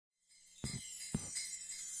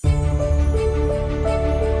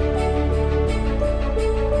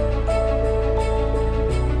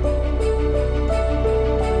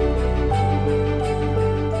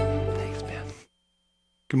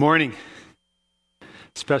Good morning.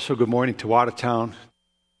 Special good morning to Watertown.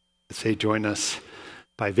 They join us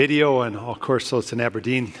by video, and of course those in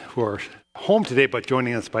Aberdeen who are home today but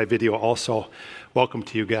joining us by video also. Welcome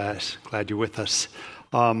to you guys. Glad you're with us.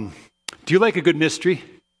 Do you like a good mystery?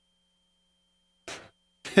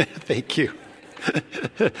 Thank you.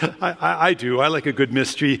 I do. I like a good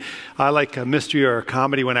mystery. I like a mystery or a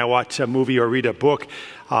comedy when I watch a movie or read a book.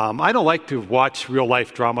 I don't like to watch real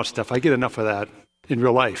life drama stuff. I get enough of that in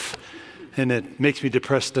real life, and it makes me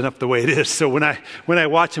depressed enough the way it is. So when I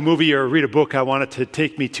watch a movie or read a book, I want it to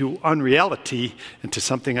take me to unreality and to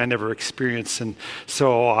something I never experienced. And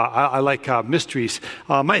so I like mysteries.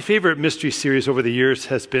 My favorite mystery series over the years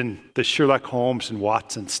has been the Sherlock Holmes and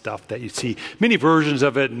Watson stuff that you see. Many versions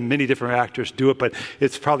of it and many different actors do it, but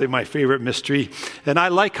it's probably my favorite mystery. And I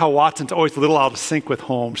like how Watson's always a little out of sync with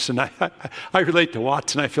Holmes. And I relate to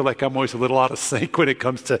Watson. I feel like I'm always a little out of sync when it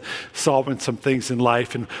comes to solving some things in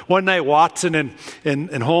life. And one night, Watson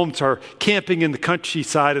and Holmes are camping in the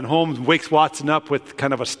countryside, and Holmes wakes Watson up with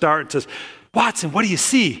kind of a start and says, "Watson, what do you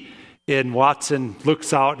see?" And Watson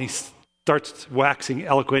looks out and he starts waxing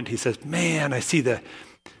eloquent. He says, "Man, I see the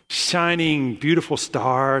shining, beautiful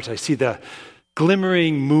stars. I see the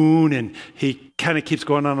glimmering moon." And he kind of keeps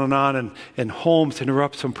going on, and Holmes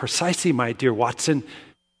interrupts him. "Precisely, my dear Watson,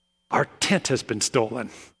 our tent has been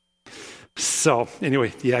stolen." So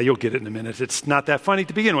anyway, yeah, you'll get it in a minute. It's not that funny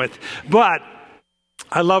to begin with, but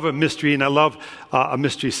I love a mystery, and I love a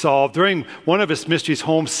mystery solved. During one of his mysteries,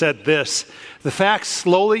 Holmes said this: "The facts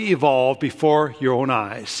slowly evolve before your own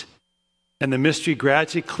eyes, and the mystery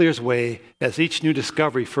gradually clears way as each new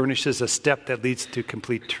discovery furnishes a step that leads to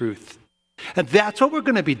complete truth." And that's what we're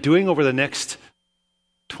going to be doing over the next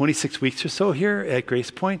 26 weeks or so here at Grace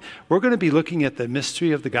Point. We're going to be looking at the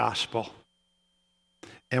mystery of the gospel.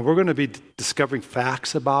 And we're going to be discovering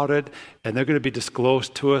facts about it, and they're going to be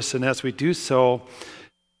disclosed to us. And as we do so,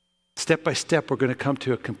 step by step, we're going to come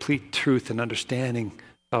to a complete truth and understanding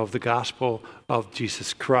of the gospel of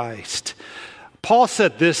Jesus Christ. Paul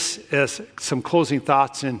said this as some closing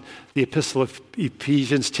thoughts in the Epistle of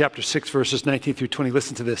Ephesians, chapter 6, verses 19 through 20.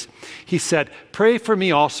 Listen to this. He said, "Pray for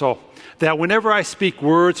me also, that whenever I speak,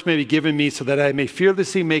 words may be given me, so that I may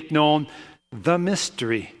fearlessly make known the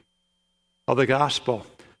mystery of the gospel,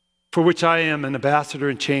 for which I am an ambassador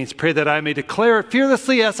in chains. Pray that I may declare it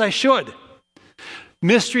fearlessly as I should."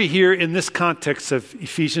 Mystery here in this context of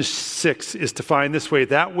Ephesians 6 is defined this way: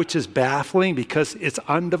 that which is baffling because it's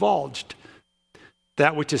undivulged.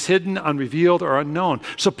 That which is hidden, unrevealed, or unknown.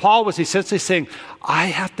 So Paul was essentially saying, I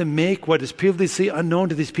have to make what is previously unknown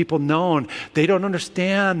to these people known. They don't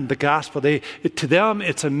understand the gospel. To them,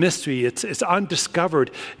 it's a mystery. It's undiscovered.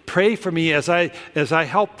 Pray for me as I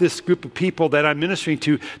help this group of people that I'm ministering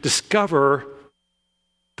to discover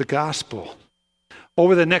the gospel.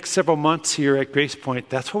 Over the next several months here at Grace Point,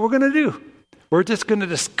 that's what we're going to do. We're just going to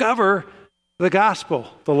discover the gospel,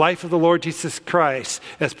 the life of the Lord Jesus Christ,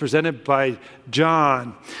 as presented by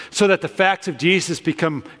John, so that the facts of Jesus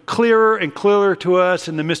become clearer and clearer to us,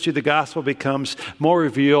 and the mystery of the gospel becomes more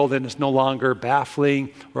revealed and is no longer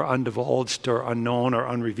baffling or undivulged or unknown or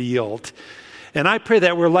unrevealed. And I pray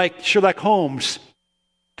that we're like Sherlock Holmes,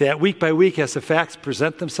 that week by week, as the facts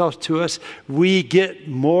present themselves to us, we get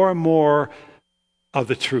more and more of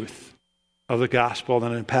the truth of the gospel,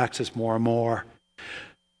 and it impacts us more and more.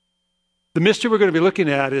 The mystery we're going to be looking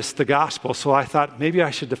at is the gospel. So I thought maybe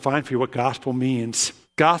I should define for you what gospel means.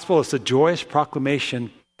 Gospel is the joyous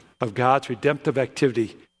proclamation of God's redemptive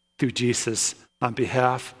activity through Jesus on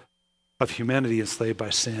behalf of humanity enslaved by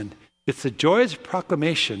sin. It's the joyous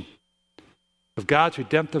proclamation of God's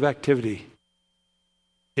redemptive activity.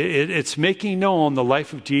 It's making known the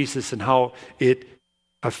life of Jesus and how it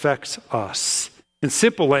affects us. In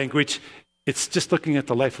simple language, it's just looking at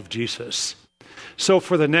the life of Jesus. So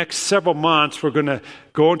for the next several months, we're going to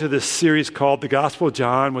go into this series called The Gospel of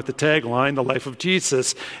John with the tagline, The Life of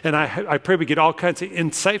Jesus. And I pray we get all kinds of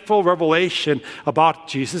insightful revelation about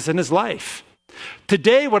Jesus and his life.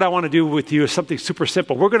 Today, what I want to do with you is something super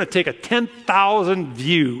simple. We're going to take a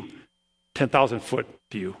 10,000-foot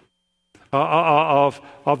view of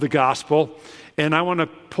the gospel. And I want to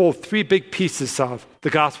pull three big pieces of the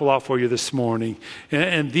gospel out for you this morning.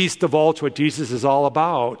 And these divulge what Jesus is all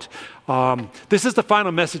about. This is the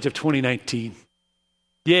final message of 2019.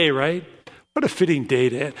 Yay, right? What a fitting day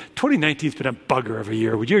to 2019's been a bugger of a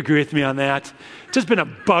year. Would you agree with me on that? It's just been a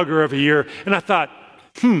bugger of a year. And I thought,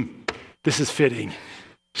 this is fitting.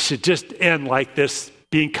 Should just end like this,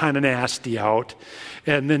 being kind of nasty out.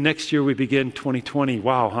 And then next year we begin 2020.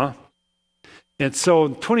 Wow, huh? And so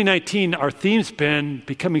in 2019, our theme's been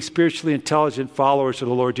becoming spiritually intelligent followers of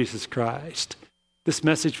the Lord Jesus Christ. This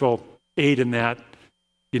message will aid in that,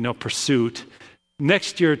 pursuit.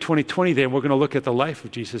 Next year, 2020, then, we're going to look at the life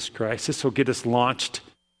of Jesus Christ. This will get us launched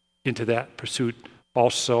into that pursuit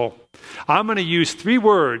also. I'm going to use 3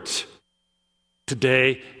 words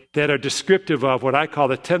today that are descriptive of what I call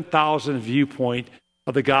the 10,000 viewpoint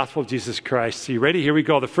of the gospel of Jesus Christ. So you ready? Here we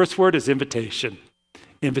go. The first word is invitation.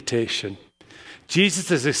 Invitation. Jesus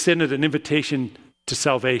has extended an invitation to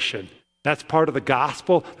salvation. That's part of the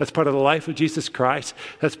gospel. That's part of the life of Jesus Christ.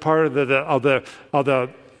 That's part of the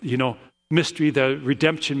mystery, the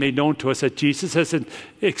redemption made known to us, that Jesus has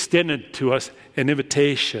extended to us an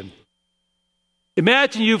invitation.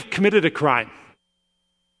 Imagine you've committed a crime.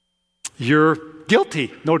 You're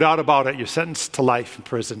guilty, no doubt about it. You're sentenced to life in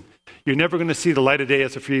prison. You're never going to see the light of day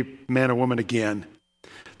as a free man or woman again.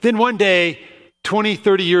 Then one day, 20,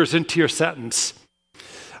 30 years into your sentence,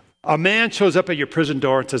 a man shows up at your prison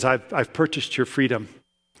door and says, I've purchased your freedom.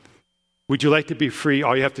 Would you like to be free?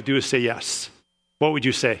 All you have to do is say yes. What would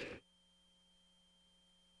you say?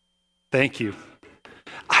 Thank you.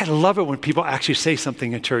 I love it when people actually say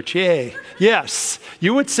something in church. Yay. Yes.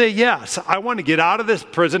 You would say yes. I want to get out of this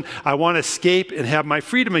prison. I want to escape and have my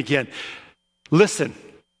freedom again. Listen,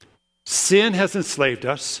 sin has enslaved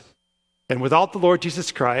us. And without the Lord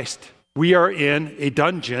Jesus Christ, we are in a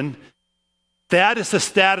dungeon. That is the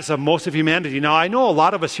status of most of humanity. Now, I know a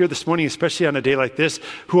lot of us here this morning, especially on a day like this,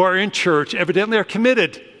 who are in church, evidently are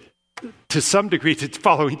committed to some degree to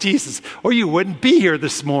following Jesus, or you wouldn't be here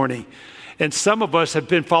this morning. And some of us have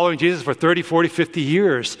been following Jesus for 30, 40, 50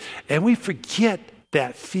 years, and we forget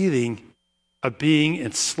that feeling of being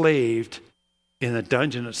enslaved in a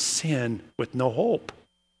dungeon of sin with no hope.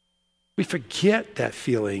 We forget that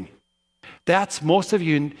feeling. That's most of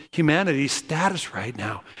humanity's status right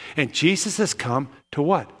now. And Jesus has come to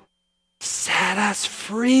what? Set us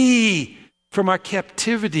free from our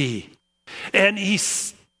captivity. And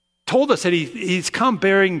he's told us that he's come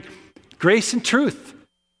bearing grace and truth,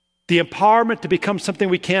 the empowerment to become something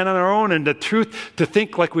we can on our own, and the truth to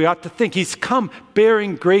think like we ought to think. He's come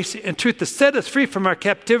bearing grace and truth to set us free from our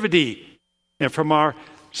captivity and from our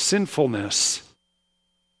sinfulness.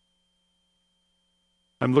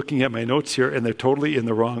 I'm looking at my notes here, and they're totally in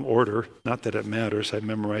the wrong order. Not that it matters. I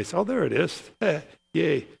memorized. Oh, there it is.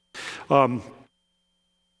 Yay.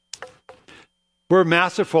 We're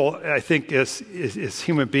masterful, I think, as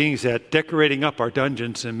human beings at decorating up our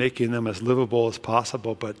dungeons and making them as livable as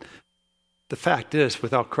possible. But the fact is,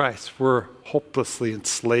 without Christ, we're hopelessly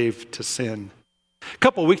enslaved to sin. A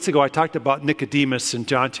couple of weeks ago, I talked about Nicodemus in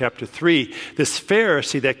John chapter 3, this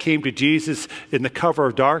Pharisee that came to Jesus in the cover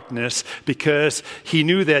of darkness because he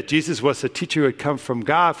knew that Jesus was a teacher who had come from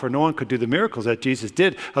God, for no one could do the miracles that Jesus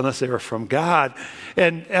did unless they were from God.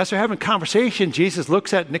 And as they're having conversation, Jesus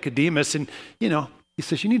looks at Nicodemus and, he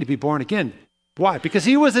says, you need to be born again. Why? Because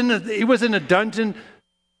he was in a dungeon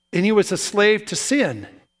and he was a slave to sin.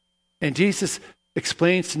 And Jesus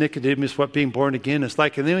explains to Nicodemus what being born again is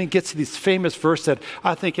like. And then he gets to this famous verse that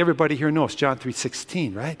I think everybody here knows, John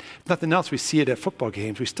 3:16, right? If nothing else, we see it at football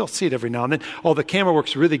games. We still see it every now and then. Oh, the camera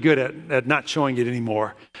works really good at not showing it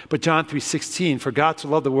anymore. But John 3:16, for God so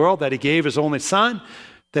loved the world that he gave his only son,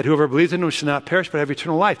 that whoever believes in him shall not perish but have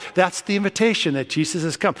eternal life. That's the invitation that Jesus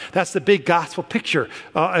has come. That's the big gospel picture,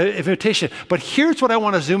 invitation. But here's what I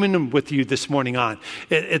want to zoom in with you this morning on.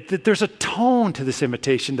 There's a tone to this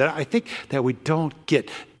invitation that I think that we don't get.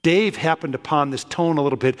 Dave happened upon this tone a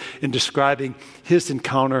little bit in describing his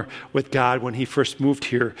encounter with God when he first moved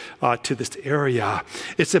here to this area.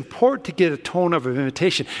 It's important to get a tone of an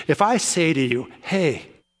invitation. If I say to you, hey,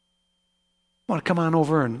 want to come on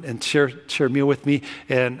over and share a meal with me,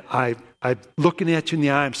 and I'm looking at you in the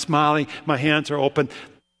eye, I'm smiling, my hands are open.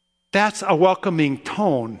 That's a welcoming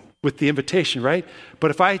tone with the invitation, right? But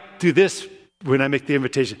if I do this when I make the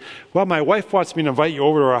invitation, well, my wife wants me to invite you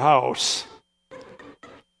over to her house.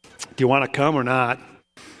 Do you want to come or not?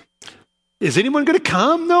 Is anyone going to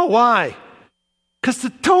come? No, why? Because the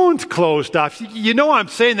tone's closed off. You know I'm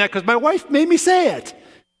saying that because my wife made me say it.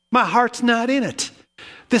 My heart's not in it.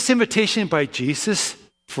 This invitation by Jesus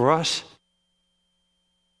for us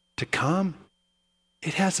to come,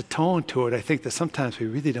 it has a tone to it, I think, that sometimes we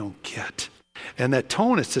really don't get. And that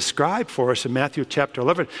tone is described for us in Matthew chapter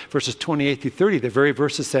 11, verses 28 through 30, the very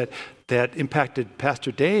verses that impacted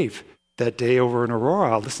Pastor Dave that day over in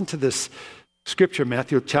Aurora. Listen to this scripture,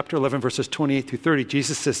 Matthew chapter 11, verses 28 through 30.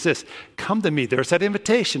 Jesus says this, come to me. There's that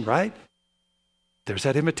invitation, right? There's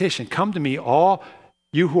that invitation. Come to me, all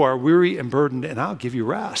you who are weary and burdened, and I'll give you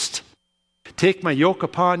rest. Take my yoke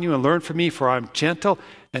upon you and learn from me, for I'm gentle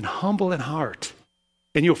and humble in heart.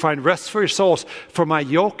 And you'll find rest for your souls. For my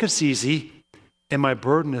yoke is easy and my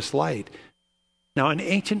burden is light. Now, in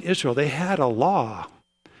ancient Israel, they had a law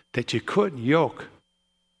that you couldn't yoke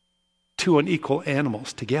two unequal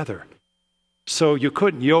animals together. So you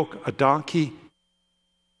couldn't yoke a donkey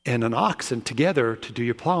and an oxen together to do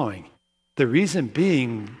your plowing. The reason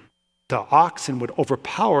being, the oxen would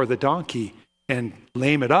overpower the donkey and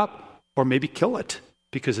lame it up or maybe kill it,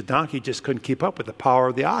 because the donkey just couldn't keep up with the power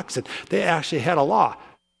of the oxen. They actually had a law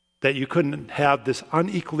that you couldn't have this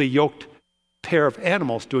unequally yoked pair of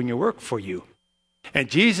animals doing your work for you. And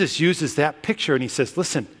Jesus uses that picture and he says,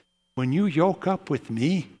 listen, when you yoke up with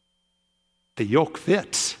me, the yoke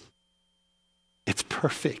fits. It's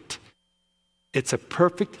perfect. It's a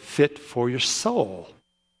perfect fit for your soul.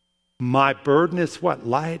 My burden is what?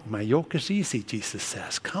 Light. My yoke is easy, Jesus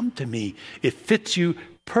says. Come to me. It fits you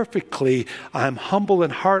perfectly. I'm humble in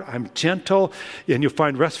heart. I'm gentle. And you'll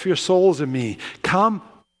find rest for your souls in me. Come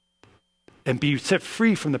and be set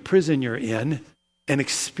free from the prison you're in and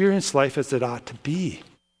experience life as it ought to be.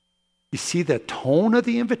 You see the tone of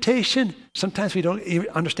the invitation? Sometimes we don't even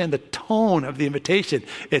understand the tone of the invitation.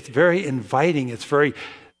 It's very inviting. It's very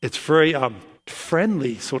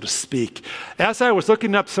friendly, so to speak. As I was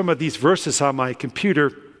looking up some of these verses on my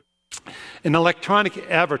computer, an electronic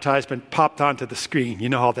advertisement popped onto the screen. You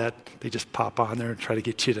know how that they just pop on there and try to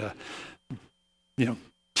get you to,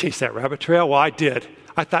 chase that rabbit trail? Well, I did.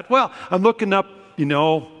 I thought, well, I'm looking up,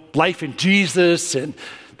 life in Jesus and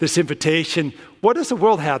this invitation. What does the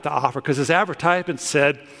world have to offer? Because this advertisement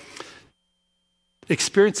said,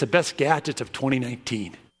 experience the best gadgets of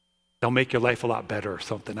 2019. They'll make your life a lot better or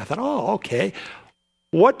something. I thought, oh, okay.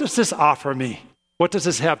 What does this offer me? What does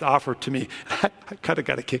this have to offer to me? I kind of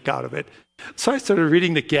got a kick out of it. So I started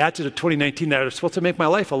reading the gadgets of 2019 that are supposed to make my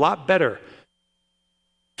life a lot better.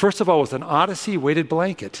 First of all, it was an Odyssey weighted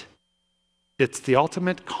blanket. It's the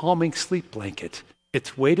ultimate calming sleep blanket.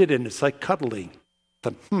 It's weighted and it's like cuddling.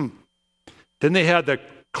 Then they had the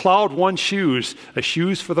Cloud One shoes,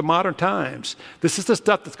 shoes for the modern times. This is the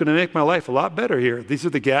stuff that's going to make my life a lot better here. These are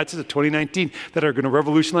the gadgets of 2019 that are going to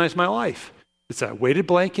revolutionize my life. It's a weighted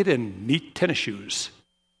blanket and neat tennis shoes.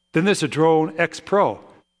 Then there's a Drone X Pro.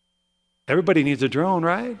 Everybody needs a drone,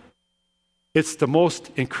 right? It's the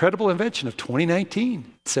most incredible invention of 2019,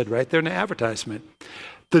 it said right there in the advertisement.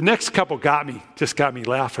 The next couple got me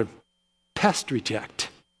laughing. Pest Reject.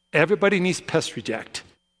 Everybody needs Pest Reject.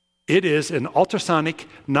 It is an ultrasonic,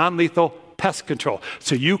 non-lethal pest control.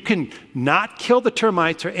 So you can not kill the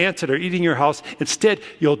termites or ants that are eating your house. Instead,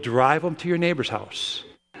 you'll drive them to your neighbor's house.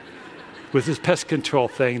 With this pest control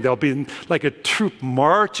thing, there'll be like a troop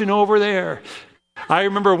marching over there. I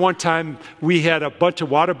remember one time we had a bunch of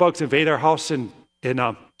water bugs invade our house in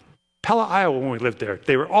Pella, Iowa when we lived there.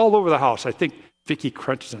 They were all over the house. I think Vicki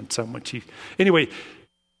crunched on some when she... Anyway,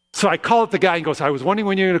 so I called up the guy and goes, I was wondering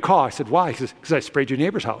when you're going to call. I said, why? He says, because I sprayed your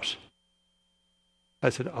neighbor's house. I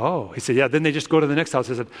said, oh. He said, yeah, then they just go to the next house.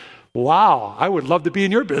 I said, wow, I would love to be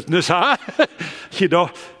in your business, huh?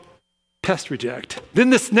 Pest Reject. Then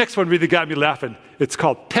this next one really got me laughing. It's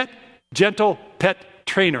called Gentle Pet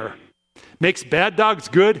Trainer. Makes bad dogs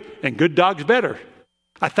good and good dogs better.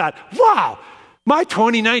 I thought, wow, my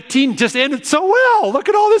 2019 just ended so well. Look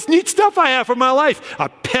at all this neat stuff I have for my life. A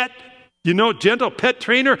pet, gentle pet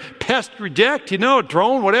trainer, Pest Reject,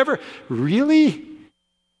 drone, whatever. Really?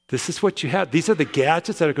 This is what you have. These are the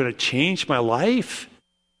gadgets that are going to change my life.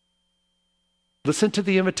 Listen to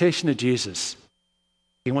the invitation of Jesus.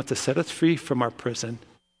 He wants to set us free from our prison.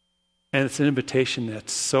 And it's an invitation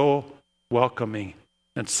that's so welcoming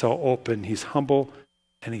and so open. He's humble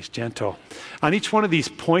and he's gentle. On each one of these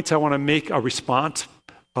points, I want to make a response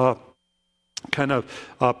point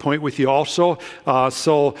with you also.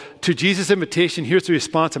 So to Jesus' invitation, here's the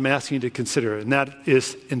response I'm asking you to consider, and that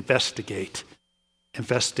is investigate.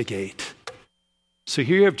 Investigate. So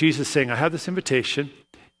here you have Jesus saying, I have this invitation.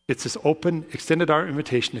 It's this open, extended arm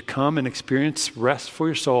invitation to come and experience rest for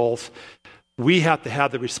your souls. We have to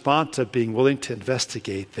have the response of being willing to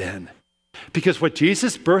investigate then. Because what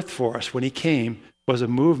Jesus birthed for us when he came was a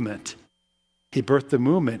movement. He birthed the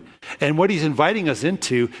movement. And what he's inviting us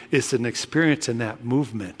into is an experience in that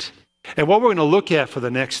movement. And what we're going to look at for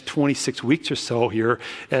the next 26 weeks or so here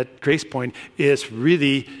at Grace Point is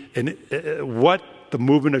really what the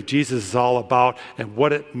movement of Jesus is all about and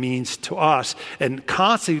what it means to us. And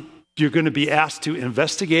constantly, you're going to be asked to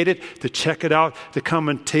investigate it, to check it out, to come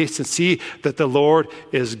and taste and see that the Lord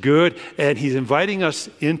is good. And he's inviting us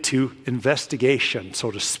into investigation,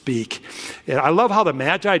 so to speak. And I love how the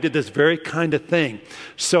Magi did this very kind of thing.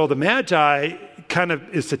 So the Magi kind of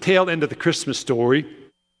is the tail end of the Christmas story.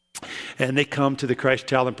 And they come to the Christ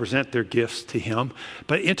child and present their gifts to him.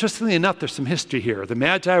 But interestingly enough, there's some history here. The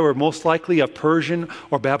Magi were most likely of Persian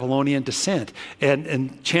or Babylonian descent.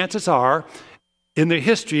 And chances are, in their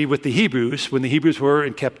history with the Hebrews, when the Hebrews were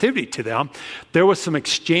in captivity to them, there was some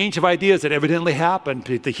exchange of ideas that evidently happened.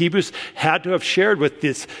 The Hebrews had to have shared with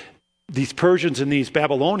these Persians and these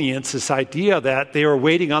Babylonians this idea that they were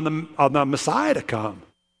waiting on the Messiah to come.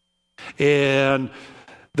 And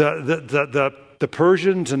the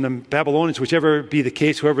Persians and the Babylonians, whichever be the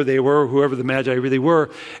case, whoever they were, whoever the Magi really were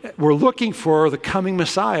looking for the coming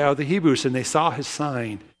Messiah of the Hebrews, and they saw his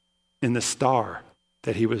sign in the star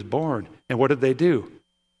that he was born. And what did they do?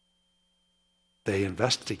 They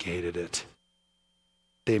investigated it.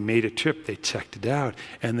 They made a trip, they checked it out,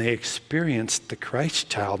 and they experienced the Christ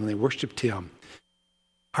child, and they worshiped him.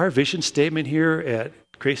 Our vision statement here at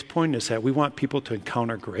Grace Point is that we want people to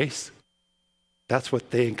encounter grace. That's what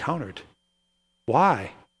they encountered.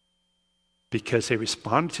 Why? Because they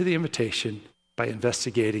responded to the invitation by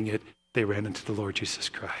investigating it. They ran into the Lord Jesus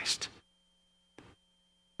Christ.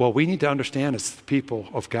 What we need to understand as the people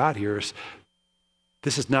of God here is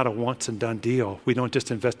this is not a once and done deal. We don't just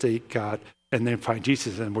investigate God and then find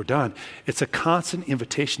Jesus and we're done. It's a constant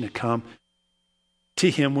invitation to come to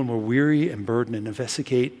him when we're weary and burdened and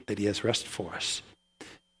investigate that he has rest for us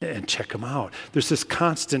and check him out. There's this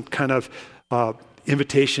constant kind of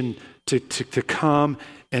invitation to come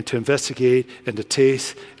and to investigate and to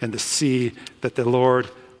taste and to see that the Lord,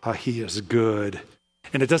 he is good.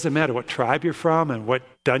 And it doesn't matter what tribe you're from and what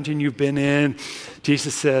dungeon you've been in.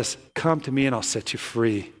 Jesus says, come to me and I'll set you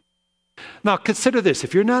free. Now consider this.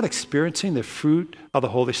 If you're not experiencing the fruit of the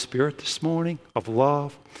Holy Spirit this morning, of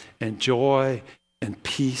love and joy and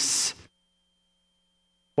peace,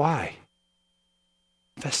 why?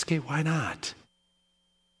 Investigate why not.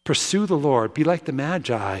 Pursue the Lord. Be like the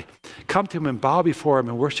Magi. Come to him and bow before him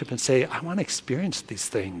and worship and say, I want to experience these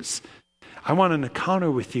things. I want an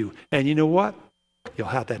encounter with you. And you know what? You'll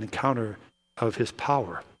have that encounter of his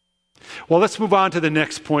power. Well, let's move on to the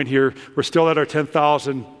next point here. We're still at our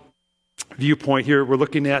 10,000 viewpoint here. We're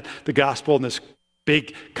looking at the gospel in this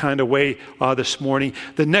big kind of way this morning.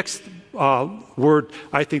 The next word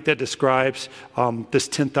I think that describes this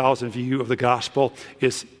 10,000 view of the gospel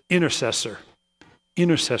is intercessor.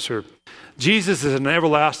 Intercessor. Jesus is an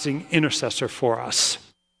everlasting intercessor for us.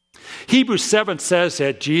 Hebrews 7 says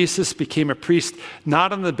that Jesus became a priest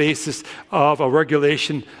not on the basis of a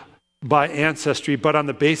regulation by ancestry, but on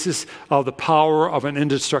the basis of the power of an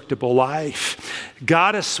indestructible life.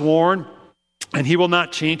 God has sworn, and he will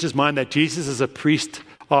not change his mind, that Jesus is a priest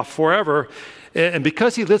forever. And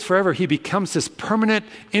because he lives forever, he becomes this permanent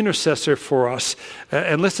intercessor for us.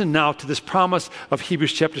 And listen now to this promise of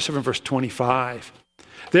Hebrews chapter 7, verse 25.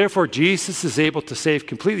 Therefore, Jesus is able to save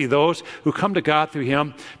completely those who come to God through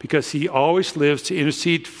him, because he always lives to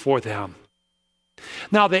intercede for them.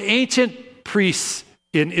 Now, the ancient priests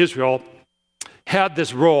in Israel had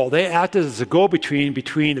this role. They acted as a go-between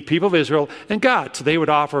between the people of Israel and God. So they would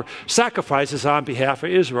offer sacrifices on behalf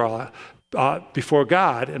of Israel before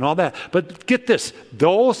God and all that. But get this,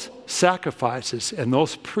 those sacrifices and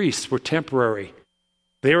those priests were temporary.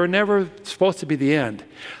 They were never supposed to be the end.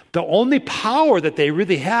 The only power that they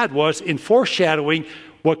really had was in foreshadowing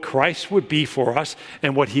what Christ would be for us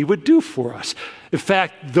and what he would do for us. In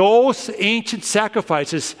fact, those ancient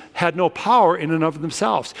sacrifices had no power in and of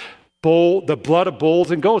themselves. The blood of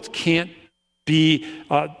bulls and goats can't be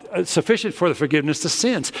sufficient for the forgiveness of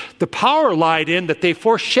sins. The power lied in that they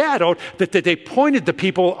foreshadowed, that they pointed the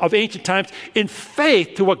people of ancient times in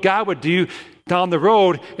faith to what God would do down the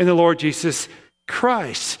road in the Lord Jesus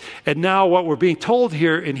Christ. And now what we're being told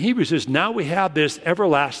here in Hebrews is now we have this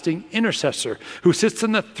everlasting intercessor who sits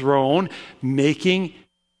on the throne making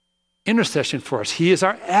intercession for us. He is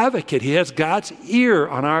our advocate. He has God's ear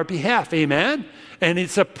on our behalf. Amen? And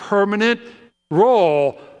it's a permanent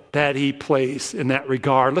role that he plays in that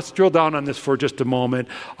regard. Let's drill down on this for just a moment.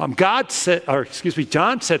 John said,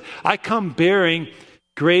 I come bearing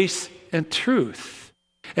grace and truth.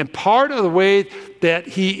 And part of the way that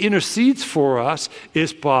he intercedes for us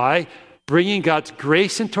is by bringing God's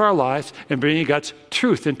grace into our lives and bringing God's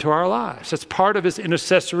truth into our lives. That's part of his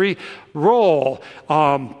intercessory role.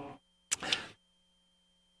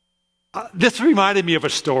 This reminded me of a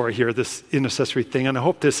story here, this intercessory thing, and I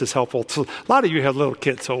hope this is helpful. So a lot of you have little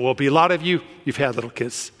kids, so it will be a lot of you've had little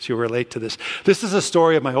kids, so you'll relate to this. This is a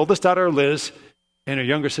story of my oldest daughter, Liz, and her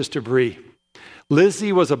younger sister, Bree.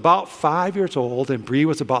 Lizzie was about 5 years old, and Bree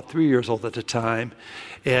was about 3 years old at the time,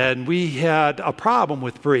 and we had a problem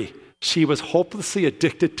with Bree. She was hopelessly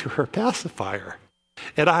addicted to her pacifier,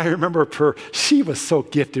 and I remember she was so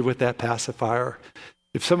gifted with that pacifier.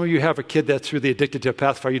 If some of you have a kid that's really addicted to a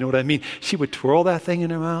pacifier, you know what I mean. She would twirl that thing in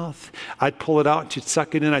her mouth. I'd pull it out and she'd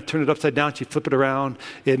suck it in. I'd turn it upside down. She'd flip it around.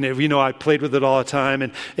 And, I played with it all the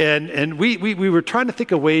time. And we were trying to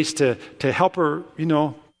think of ways to help her,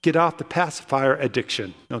 get off the pacifier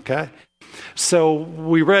addiction, okay? So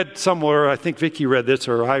we read somewhere, I think Vicki read this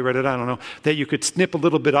or I read it, I don't know, that you could snip a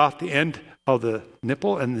little bit off the end of the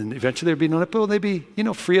nipple and then eventually there'd be no nipple and they'd be,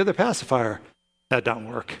 free of the pacifier. That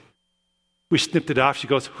don't work. We snipped it off. She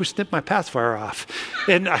goes, who snipped my pacifier off?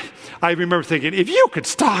 And I remember thinking, if you could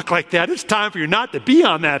stalk like that, it's time for you not to be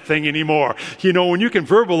on that thing anymore. When you can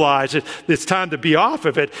verbalize it, it's time to be off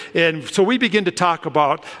of it. And so we begin to talk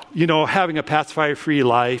about, having a pacifier-free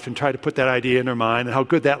life and try to put that idea in her mind and how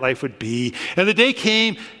good that life would be. And the day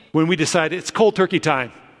came when we decided it's cold turkey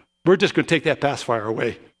time. We're just going to take that pacifier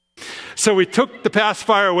away. So we took the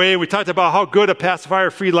pacifier away and we talked about how good a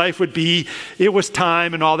pacifier-free life would be. It was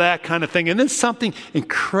time and all that kind of thing. And then something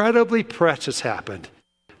incredibly precious happened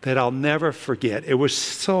that I'll never forget. It was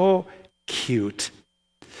so cute.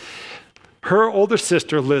 Her older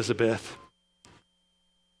sister, Elizabeth,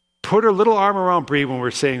 put her little arm around Bree when we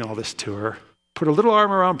were saying all this to her, put her little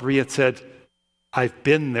arm around Bree and said, I've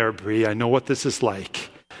been there, Bree. I know what this is like.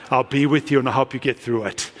 I'll be with you and I'll help you get through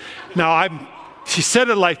it. Now, she said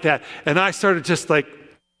it like that, and I started just like,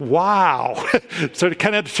 wow. So I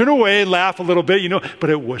kind of had to turn away and laugh a little bit, but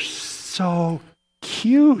it was so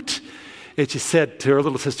cute. And she said to her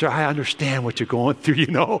little sister, I understand what you're going through,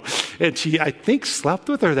 And she, I think, slept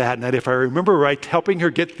with her that night, if I remember right, helping her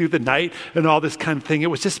get through the night and all this kind of thing. It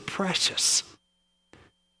was just precious.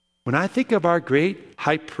 When I think of our great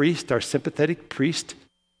high priest, our sympathetic priest,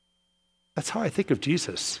 that's how I think of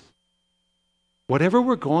Jesus. Whatever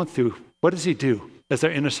we're going through, what does he do as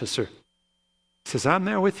our intercessor? He says, I'm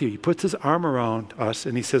there with you. He puts his arm around us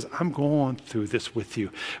and he says, I'm going through this with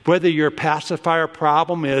you. Whether your pacifier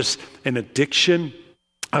problem is an addiction,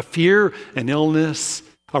 a fear, an illness,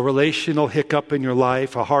 a relational hiccup in your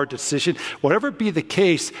life, a hard decision, whatever be the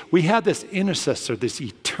case, we have this intercessor, this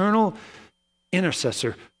eternal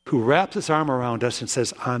intercessor who wraps his arm around us and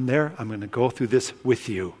says, I'm there. I'm going to go through this with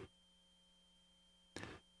you.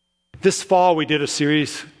 This fall, we did a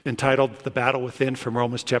series entitled The Battle Within from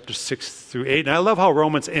Romans chapter 6 through 8. And I love how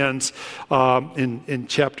Romans ends in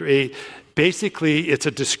chapter 8. Basically, it's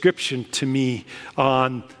a description to me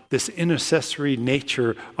on this intercessory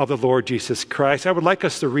nature of the Lord Jesus Christ. I would like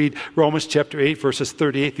us to read Romans chapter 8, verses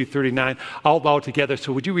 38 through 39, out loud together.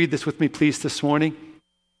 So would you read this with me, please, this morning?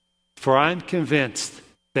 For I'm convinced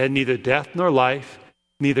that neither death nor life,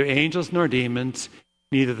 neither angels nor demons,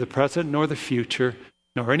 neither the present nor the future,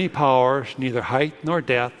 nor any powers, neither height nor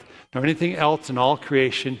depth, nor anything else in all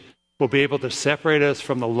creation will be able to separate us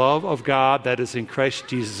from the love of God that is in Christ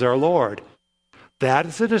Jesus our Lord. That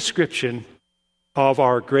is a description of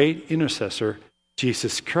our great intercessor,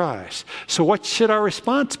 Jesus Christ. So what should our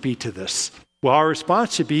response be to this? Well, our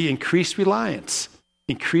response should be increased reliance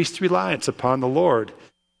upon the Lord.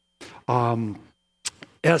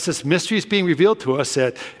 As this mystery is being revealed to us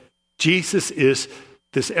that Jesus is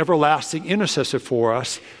this everlasting intercessor for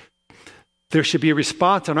us, there should be a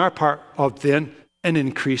response on our part of then an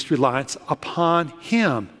increased reliance upon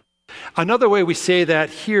him. Another way we say that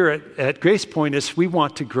here at Grace Point is we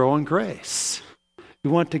want to grow in grace. We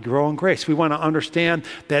want to grow in grace. We want to understand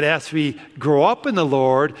that as we grow up in the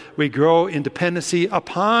Lord, we grow in dependency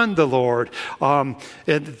upon the Lord.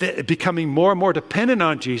 Becoming more and more dependent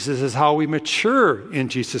on Jesus is how we mature in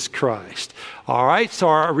Jesus Christ. All right, so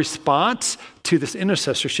our response to this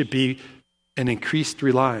intercessor should be an increased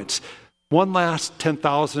reliance. One last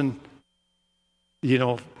 10,000,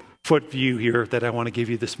 foot view here that I want to give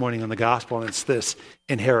you this morning on the gospel, and it's this: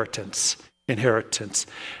 inheritance.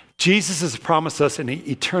 Jesus has promised us an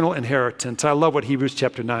eternal inheritance. I love what Hebrews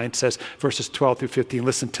chapter 9 says, verses 12 through 15.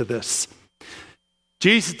 Listen to this.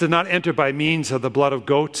 Jesus did not enter by means of the blood of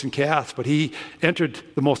goats and calves, but he entered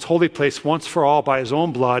the most holy place once for all by his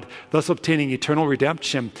own blood, thus obtaining eternal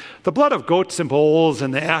redemption. The blood of goats and bulls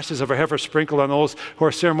and the ashes of a heifer sprinkled on those who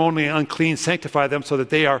are ceremonially unclean sanctify them so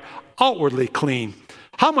that they are outwardly clean.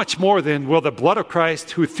 How much more then will the blood of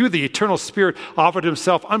Christ, who through the eternal Spirit offered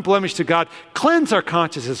himself unblemished to God, cleanse our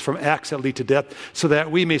consciences from acts that lead to death, so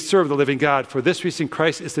that we may serve the living God? For this reason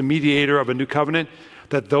Christ is the mediator of a new covenant,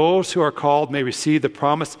 that those who are called may receive the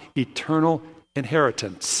promised eternal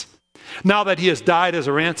inheritance, now that he has died as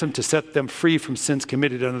a ransom to set them free from sins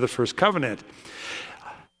committed under the first covenant.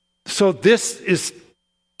 So this is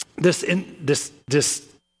this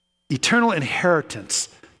eternal inheritance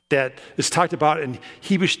that is talked about in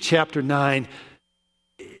Hebrews chapter 9.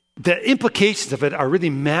 The implications of it are really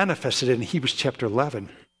manifested in Hebrews chapter 11.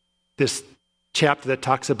 This chapter that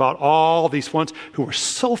talks about all these ones who were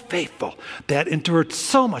so faithful, that endured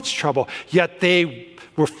so much trouble, yet they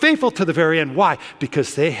were faithful to the very end. Why?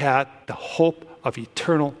 Because they had the hope of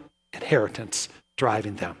eternal inheritance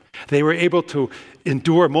driving them. They were able to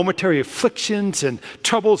endure momentary afflictions and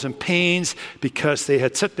troubles and pains because they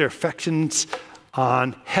had set their affections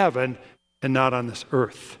on heaven and not on this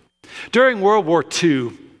earth. During World War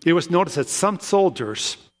II, it was noticed that some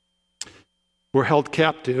soldiers were held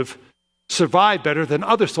captive survived better than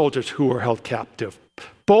other soldiers who were held captive.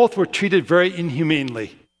 Both were treated very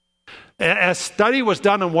inhumanely. As study was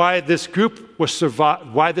done on why this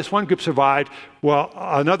one group survived, while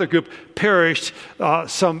another group perished,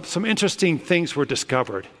 some interesting things were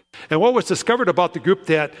discovered. And what was discovered about the group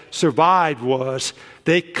that survived was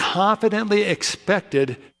they confidently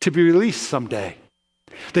expected to be released someday.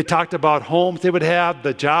 They talked about homes they would have,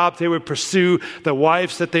 the jobs they would pursue, the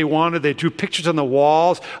wives that they wanted. They drew pictures on the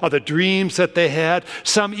walls of the dreams that they had.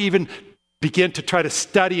 Some even began to try to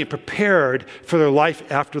study and prepared for their life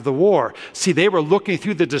after the war. See, they were looking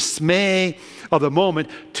through the dismay of the moment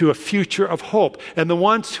to a future of hope. And the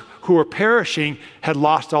ones who were perishing had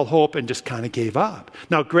lost all hope and just kind of gave up.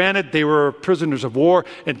 Now, granted, they were prisoners of war,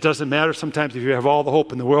 and it doesn't matter sometimes if you have all the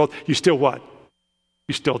hope in the world, you still what?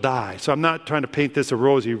 You still die. So I'm not trying to paint this a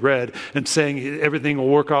rosy red and saying everything will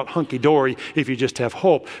work out hunky-dory if you just have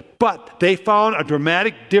hope. But they found a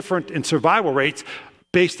dramatic difference in survival rates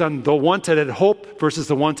based on the ones that had hope versus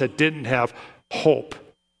the ones that didn't have hope.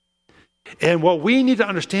 And what we need to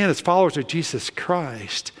understand as followers of Jesus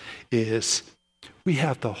Christ is we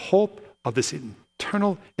have the hope of this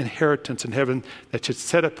eternal inheritance in heaven that should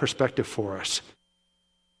set a perspective for us.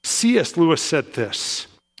 C.S. Lewis said this: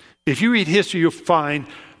 if you read history, you'll find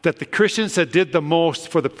that the Christians that did the most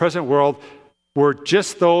for the present world were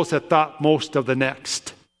just those that thought most of the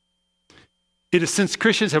next. It is since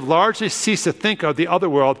Christians have largely ceased to think of the other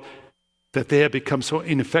world that they have become so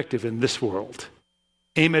ineffective in this world.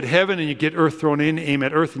 Aim at heaven and you get earth thrown in. Aim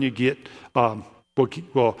at earth and you get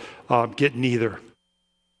get neither.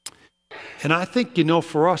 And I think,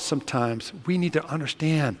 for us sometimes, we need to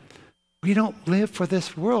understand we don't live for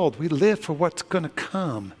this world. We live for what's going to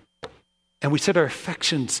come. And we set our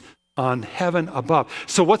affections on heaven above.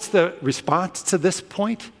 So what's the response to this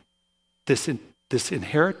point? This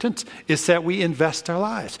inheritance is that we invest our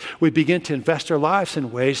lives. We begin to invest our lives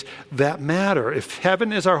in ways that matter. If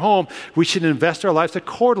heaven is our home, we should invest our lives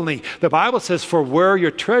accordingly. The Bible says, for where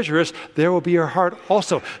your treasure is, there will be your heart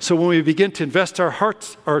also. So when we begin to invest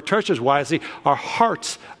our treasures wisely, our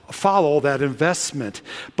hearts follow that investment.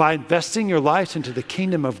 By investing your lives into the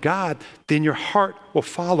kingdom of God, then your heart will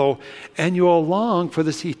follow and you will long for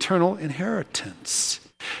this eternal inheritance.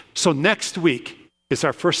 So next week is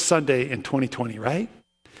our first Sunday in 2020, right?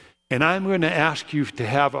 And I'm going to ask you to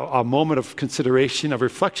have a moment of consideration, of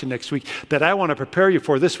reflection next week that I want to prepare you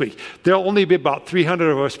for this week. There'll only be about 300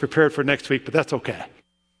 of us prepared for next week, but that's okay.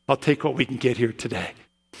 I'll take what we can get here today.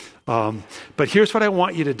 But here's what I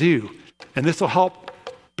want you to do, and this will help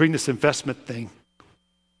bring this investment thing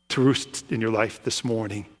to roost in your life this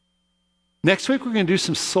morning. Next week, we're going to do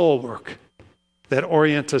some soul work that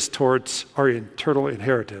orients us towards our eternal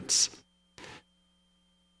inheritance.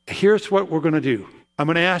 Here's what we're going to do. I'm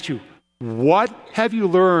going to ask you, what have you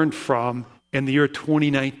learned from in the year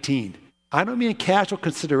 2019? I don't mean casual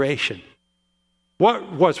consideration.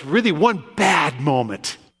 What was really one bad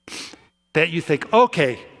moment that you think,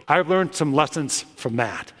 okay, I've learned some lessons from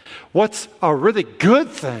that? What's a really good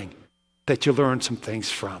thing that you learned some things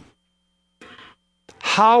from?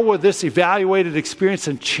 How will this evaluated experience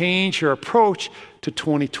and change your approach to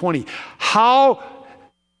 2020? How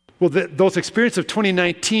will those experiences of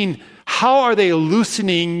 2019, how are they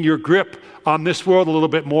loosening your grip on this world a little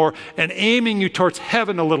bit more and aiming you towards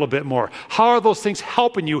heaven a little bit more? How are those things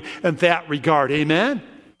helping you in that regard? Amen?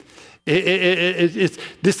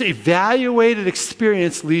 This evaluated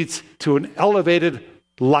experience leads to an elevated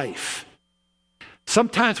life.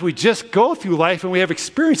 Sometimes we just go through life and we have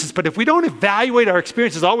experiences, but if we don't evaluate our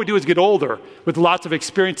experiences, all we do is get older with lots of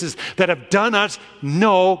experiences that have done us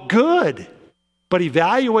no good. But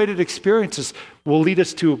evaluated experiences will lead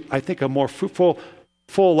us to, I think, a more fruitful,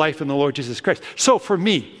 full life in the Lord Jesus Christ. So for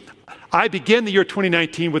me, I began the year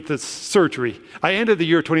 2019 with the surgery. I ended the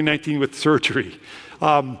year 2019 with surgery.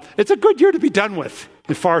 It's a good year to be done with,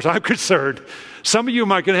 as far as I'm concerned. Some of you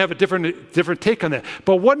might going to have a different take on that.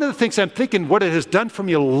 But one of the things I'm thinking, what it has done for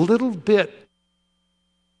me a little bit,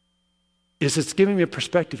 is it's giving me a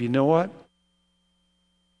perspective. You know what?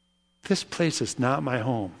 This place is not my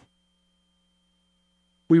home.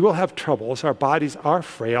 We will have troubles. Our bodies are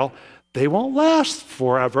frail. They won't last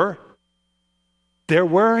forever. They're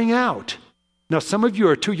wearing out. Now, some of you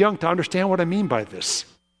are too young to understand what I mean by this.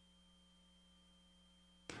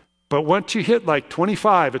 But once you hit like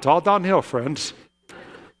 25, it's all downhill, friends.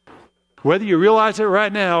 Whether you realize it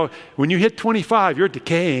right now, when you hit 25, you're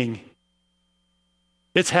decaying.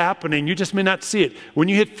 It's happening. You just may not see it. When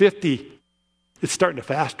you hit 50, it's starting to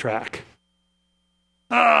fast track.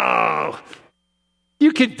 Oh,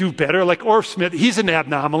 you can do better. Like Orf Smith, he's an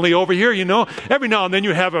anomaly over here, you know. Every now and then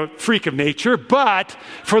you have a freak of nature. But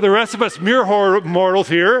for the rest of us mere mortals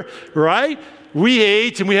here, right? We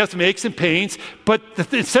age and we have some aches and pains. But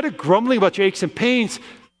instead of grumbling about your aches and pains,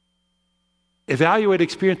 evaluate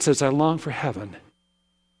experiences. I long for heaven.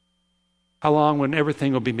 I long when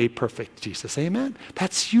everything will be made perfect, Jesus. Amen?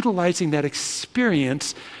 That's utilizing that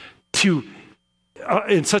experience to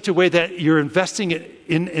in such a way that you're investing it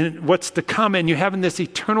in what's to come and you're having this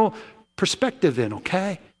eternal perspective in,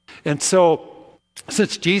 okay? And so,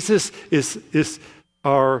 since Jesus is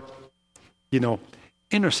our,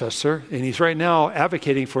 intercessor, and he's right now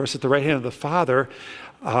advocating for us at the right hand of the Father,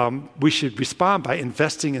 we should respond by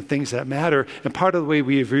investing in things that matter. And part of the way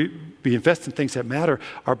we invest in things that matter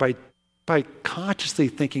are by consciously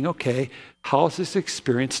thinking, okay, how is this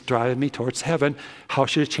experience driving me towards heaven? How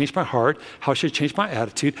should it change my heart? How should it change my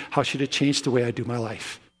attitude? How should it change the way I do my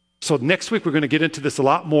life? So next week, we're going to get into this a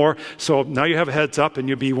lot more. So now you have a heads up and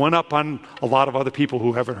you'll be one up on a lot of other people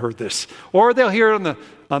who haven't heard this. Or they'll hear it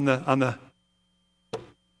on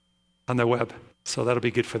the web. So that'll be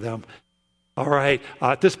good for them. All right.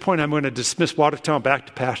 At this point, I'm going to dismiss Watertown back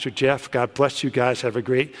to Pastor Jeff. God bless you guys. Have a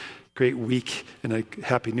great week and a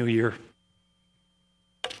Happy New Year.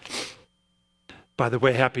 By the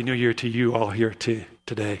way, Happy New Year to you all here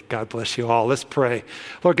today. God bless you all. Let's pray.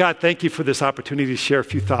 Lord God, thank you for this opportunity to share a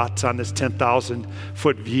few thoughts on this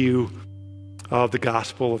 10,000-foot view of the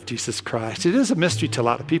gospel of Jesus Christ. It is a mystery to a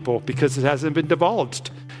lot of people because it hasn't been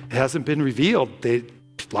divulged. It hasn't been revealed. A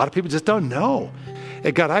lot of people just don't know.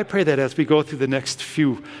 And God, I pray that as we go through the next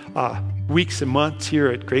few weeks and months here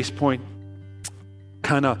at Grace Point,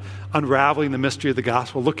 kind of unraveling the mystery of the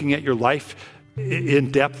gospel, looking at your life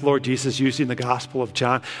in depth, Lord Jesus, using the Gospel of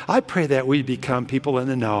John. I pray that we become people in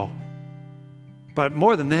the know. But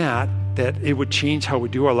more than that it would change how we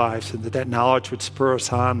do our lives and that knowledge would spur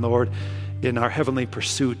us on, Lord, in our heavenly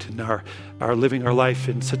pursuit and our living our life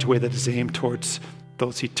in such a way that is aimed towards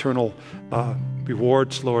those eternal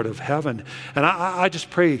rewards, Lord, of heaven. And I just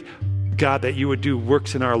pray, God, that you would do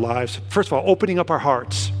works in our lives. First of all, opening up our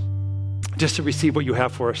hearts just to receive what you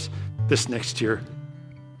have for us this next year.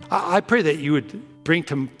 I pray that you would bring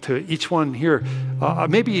to each one here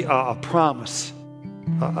maybe a promise,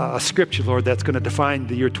 a scripture, Lord, that's going to define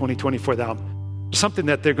the year 2020 for them. Something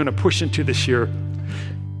that they're going to push into this year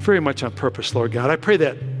very much on purpose, Lord God. I pray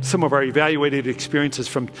that some of our evaluated experiences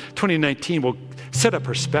from 2019 will set a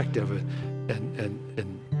perspective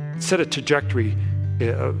and set a trajectory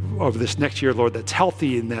of this next year, Lord, that's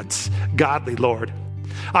healthy and that's godly, Lord.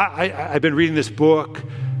 I've been reading this book,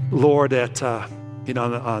 Lord,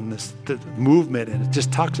 on the movement, and it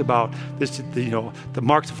just talks about this, the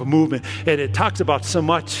marks of a movement, and it talks about so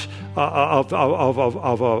much of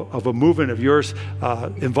a movement of yours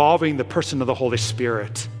involving the person of the Holy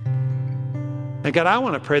Spirit. And God, I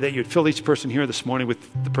want to pray that you'd fill each person here this morning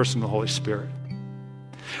with the person of the Holy Spirit.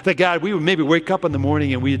 That God, we would maybe wake up in the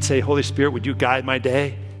morning and we'd say, Holy Spirit, would you guide my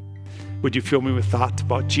day? Would you fill me with thoughts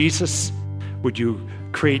about Jesus? Would you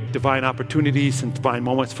create divine opportunities and divine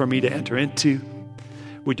moments for me to enter into?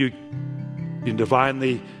 Would you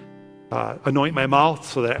divinely anoint my mouth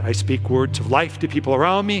so that I speak words of life to people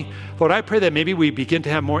around me? Lord, I pray that maybe we begin to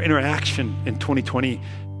have more interaction in 2020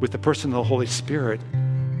 with the person of the Holy Spirit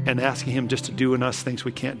and asking him just to do in us things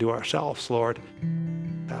we can't do ourselves, Lord.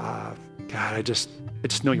 God, I just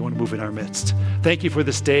know you want to move in our midst. Thank you for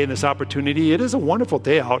this day and this opportunity. It is a wonderful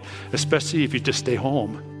day out, especially if you just stay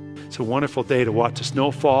home. It's a wonderful day to watch the snow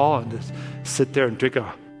fall and just sit there and drink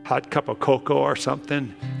a hot cup of cocoa or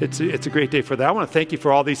something. It's a great day for that. I want to thank you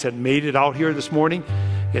for all these that made it out here this morning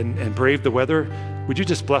and braved the weather. Would you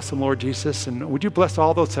just bless them, Lord Jesus? And would you bless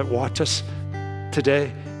all those that watch us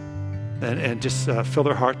today and just fill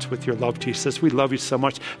their hearts with your love, Jesus. We love you so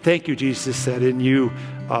much. Thank you, Jesus, that in you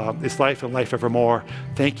is life and life evermore.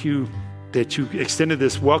 Thank you that you extended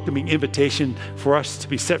this welcoming invitation for us to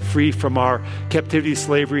be set free from our captivity,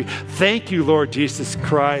 slavery. Thank you, Lord Jesus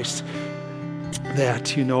Christ,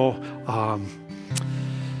 that, you're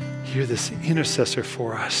this intercessor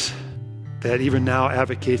for us that even now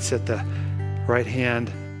advocates at the right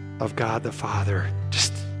hand of God the Father.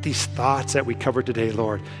 Just these thoughts that we covered today,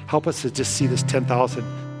 Lord, help us to just see this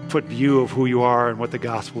 10,000-foot view of who you are and what the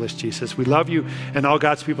gospel is, Jesus. We love you. And all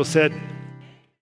God's people said,